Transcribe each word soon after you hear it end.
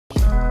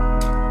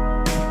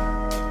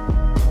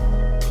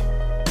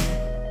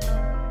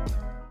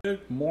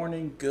good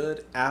morning,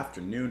 good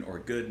afternoon, or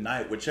good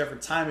night, whichever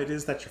time it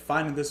is that you're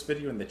finding this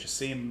video and that you're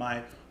seeing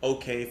my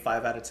okay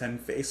 5 out of 10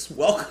 face.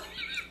 Welcome.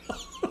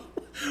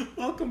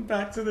 Welcome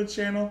back to the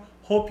channel.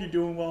 Hope you're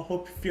doing well.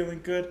 Hope you're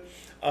feeling good.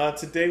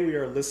 Today we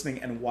are listening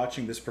and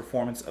watching this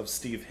performance of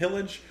Steve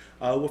Hillage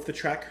with the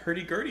track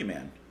Hurdy, Gurdy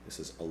Man. This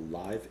is a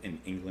live in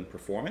England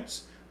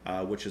performance,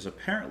 which is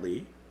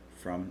apparently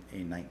from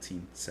a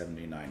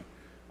 1979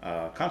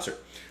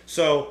 concert.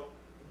 So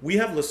we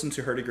have listened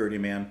to Hurdy, Gurdy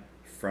Man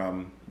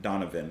from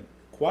Donovan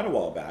quite a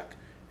while back,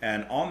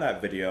 and on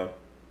that video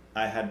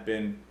I had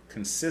been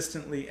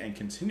consistently and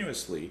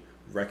continuously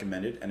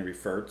recommended and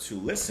referred to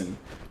listen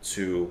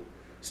to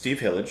Steve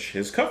Hillage,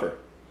 his cover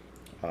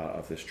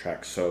of this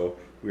track. So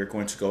we are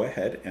going to go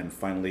ahead and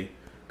finally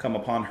come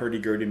upon Hurdy,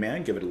 Gurdy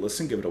Man, give it a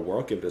listen, give it a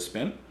whirl, give it a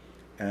spin,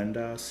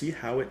 and see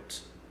how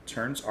it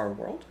turns our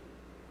world.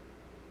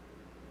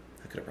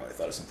 I could have probably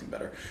thought of something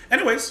better.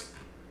 Anyways,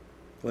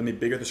 let me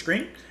bigger the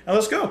screen and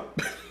let's go.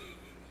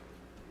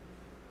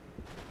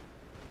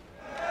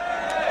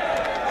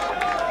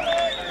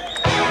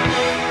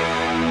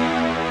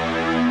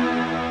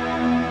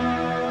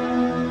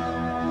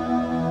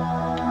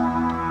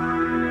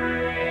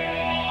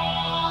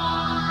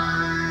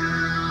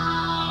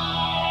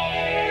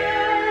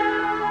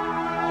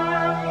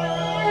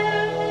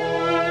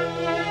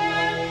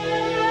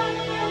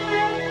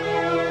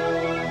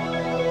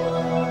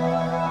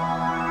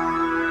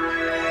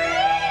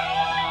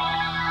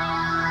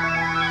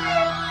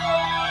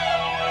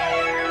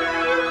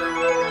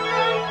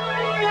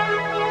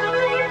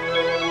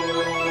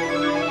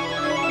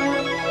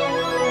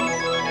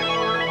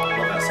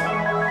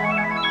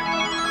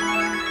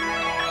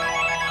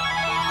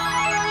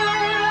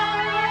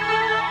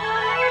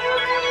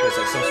 There's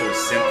like some sort of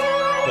synth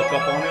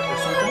hookup on it or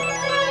something.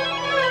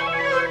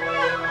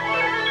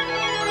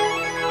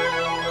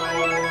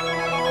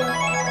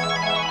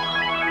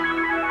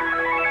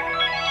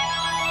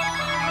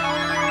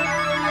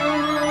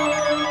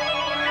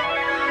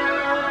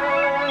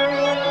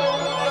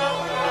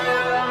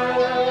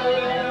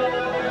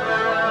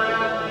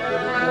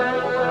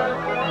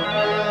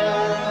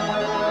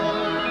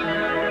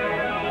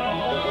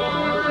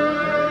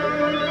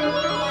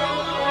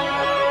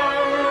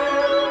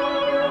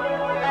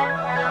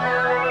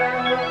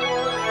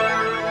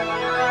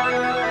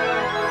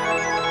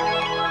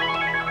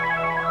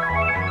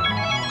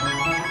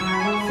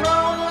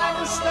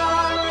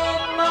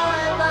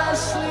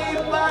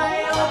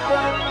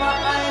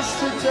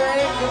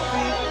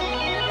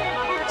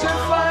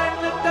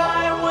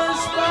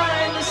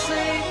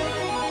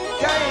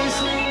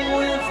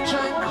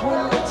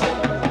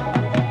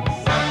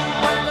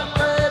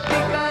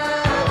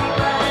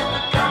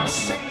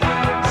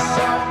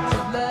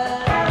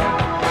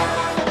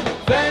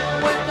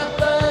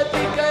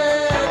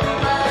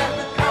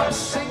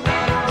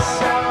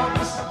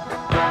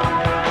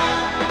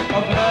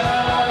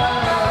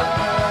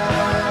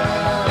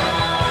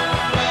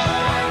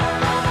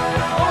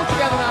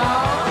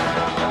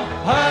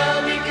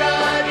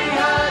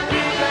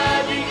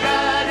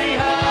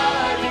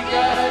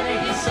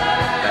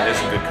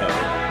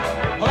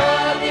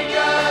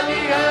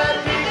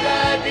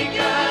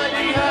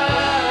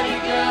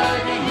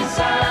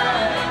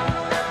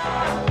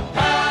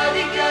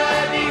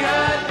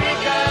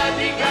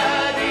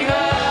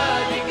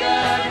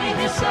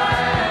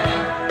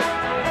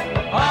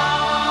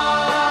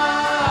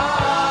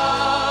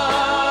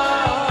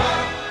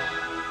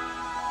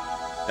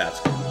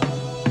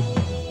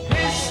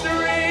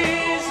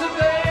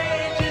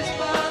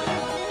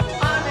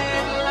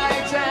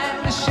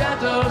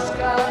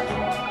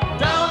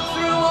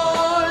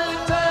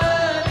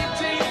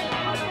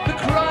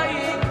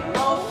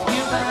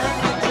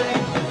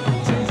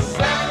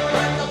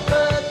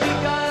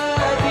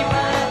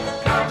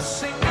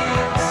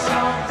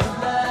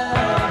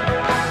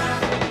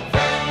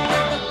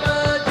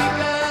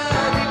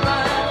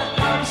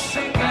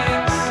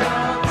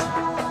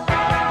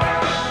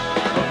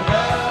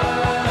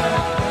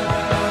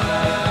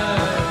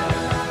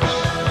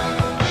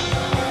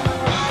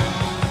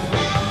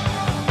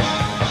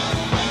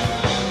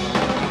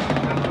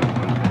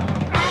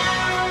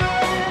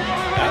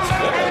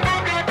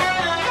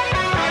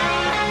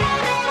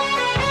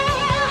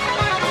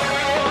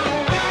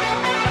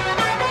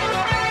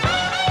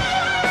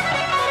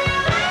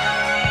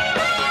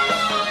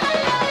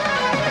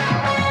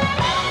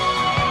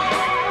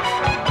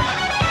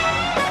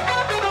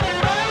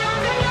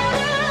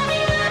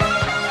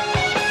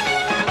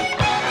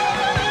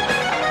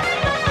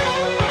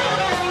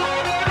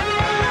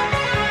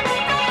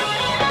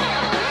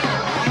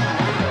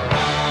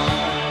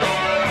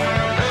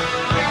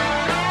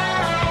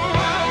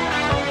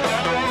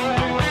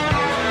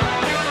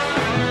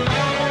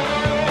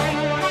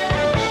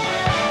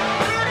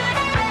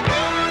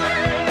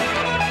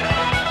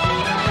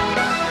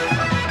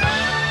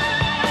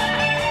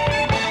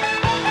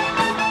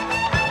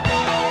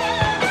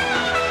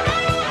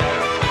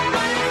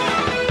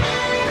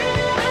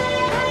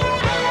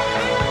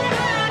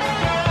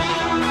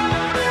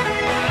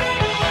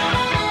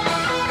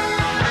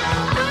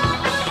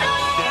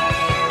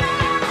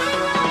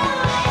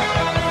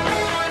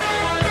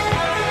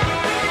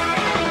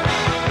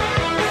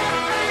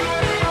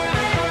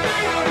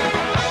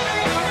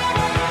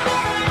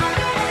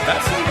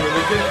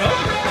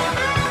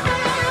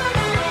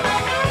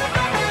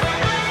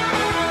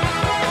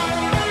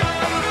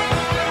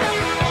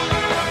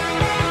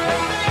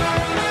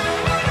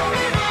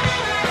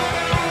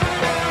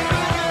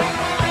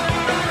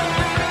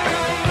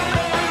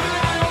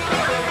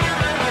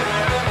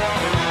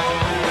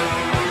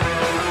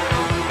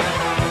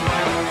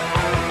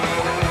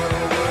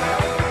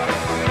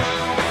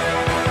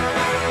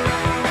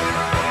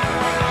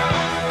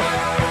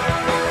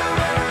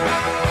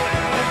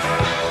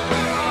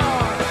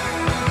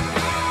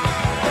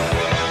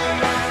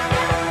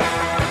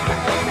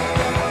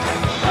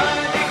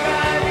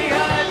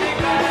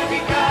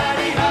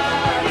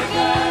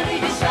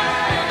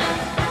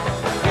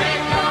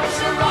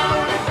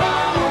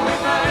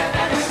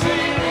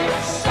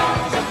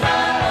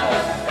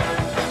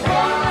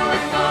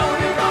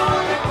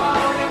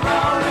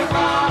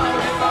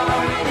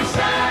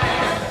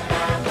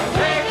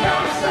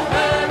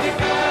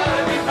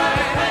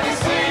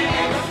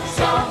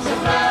 songs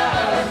of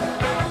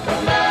love,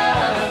 of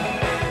love.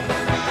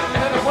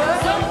 And the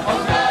words of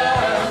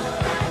love,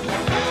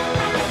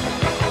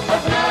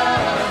 of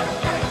love.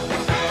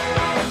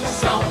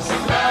 Songs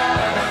of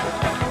love,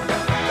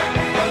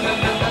 of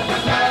love.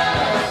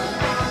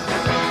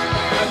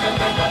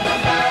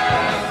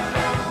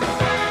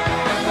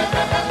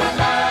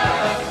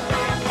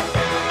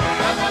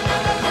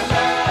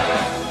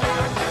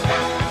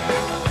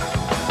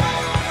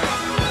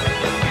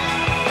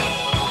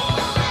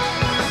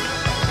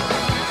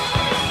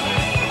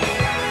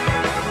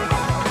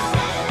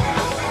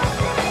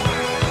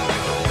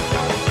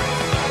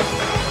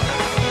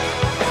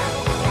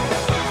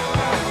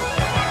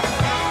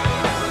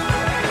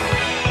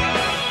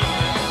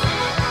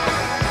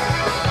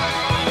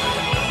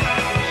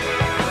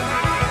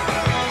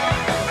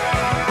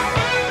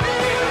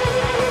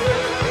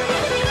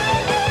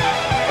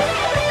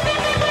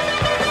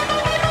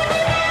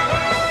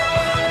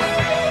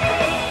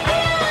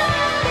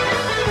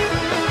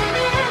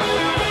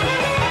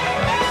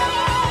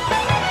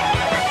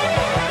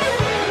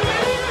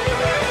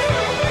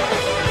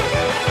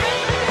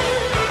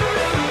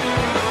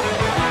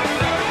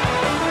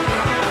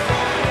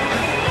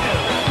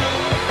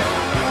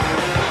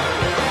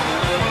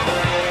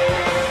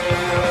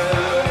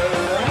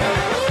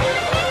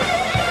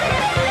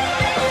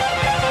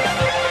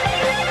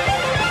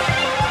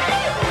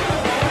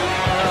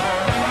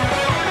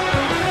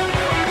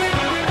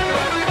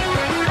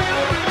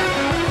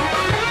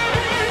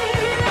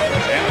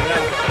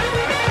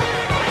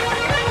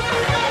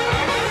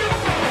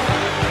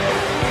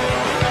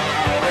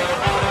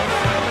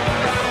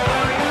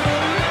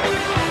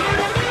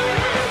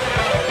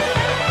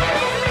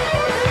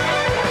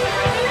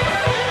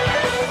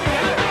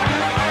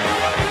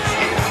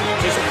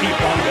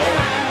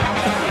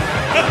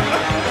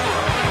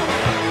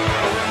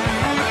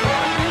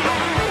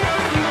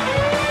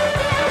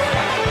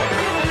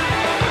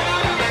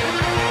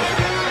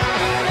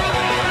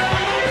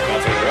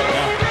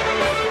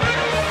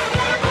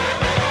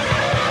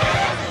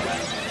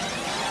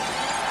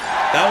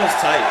 That was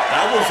tight.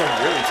 That was a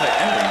really tight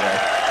ending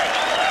there.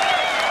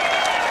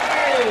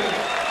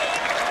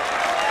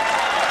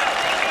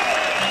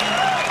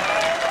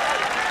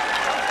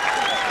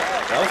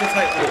 That was a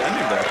tight little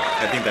ending there.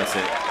 I think that's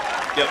it.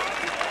 Yep.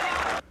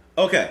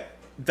 Okay.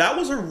 That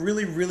was a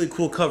really, really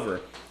cool cover.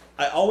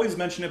 I always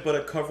mention it, but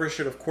a cover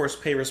should, of course,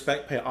 pay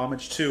respect, pay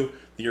homage to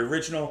the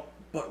original,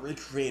 but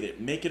recreate it.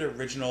 Make it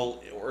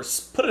original, or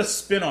put a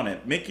spin on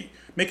it. Make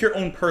your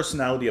own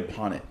personality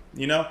upon it.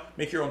 You know?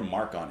 Make your own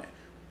mark on it.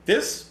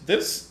 This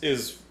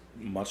is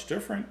much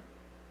different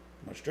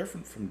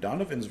from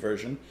Donovan's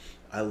version.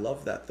 I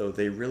love that, though.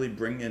 They really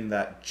bring in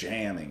that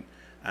jamming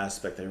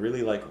aspect. They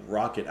really like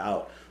rock it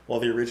out.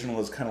 While the original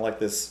is kind of like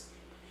this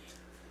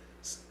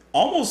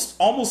almost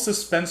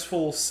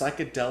suspenseful,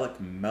 psychedelic,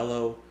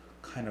 mellow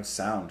kind of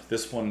sound.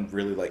 This one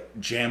really like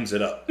jams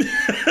it up.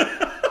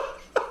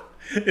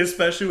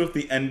 Especially with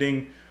the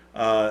ending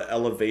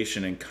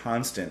elevation and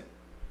constant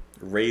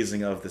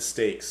raising of the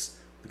stakes.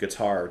 The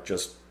guitar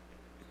just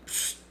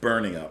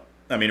burning up.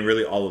 I mean,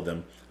 really all of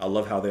them. I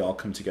love how they all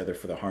come together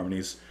for the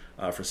harmonies,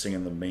 for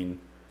singing the main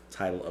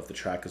title of the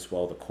track as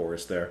well, the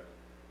chorus there.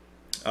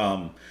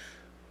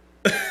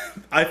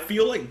 I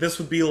feel like this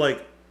would be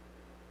like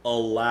a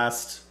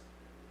last...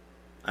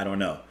 I don't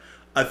know.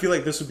 I feel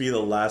like this would be the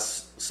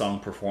last song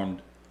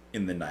performed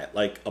in the night.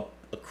 Like a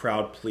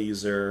crowd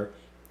pleaser,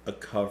 a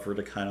cover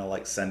to kind of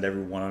like send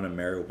everyone on a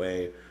merry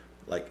way,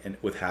 like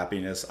with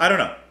happiness. I don't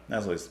know.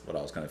 That's at least what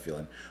I was kind of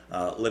feeling.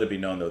 Let it be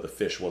known, though, the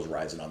fish was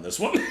rising on this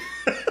one.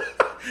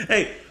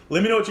 Hey,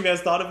 let me know what you guys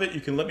thought of it.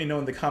 You can let me know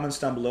in the comments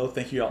down below.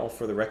 Thank you all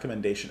for the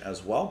recommendation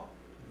as well.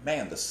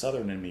 Man, the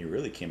Southern in me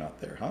really came out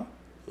there, huh?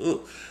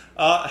 Ooh.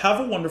 Have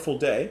a wonderful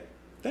day.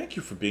 Thank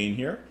you for being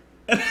here.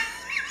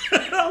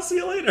 And I'll see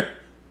you later.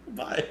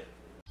 Bye.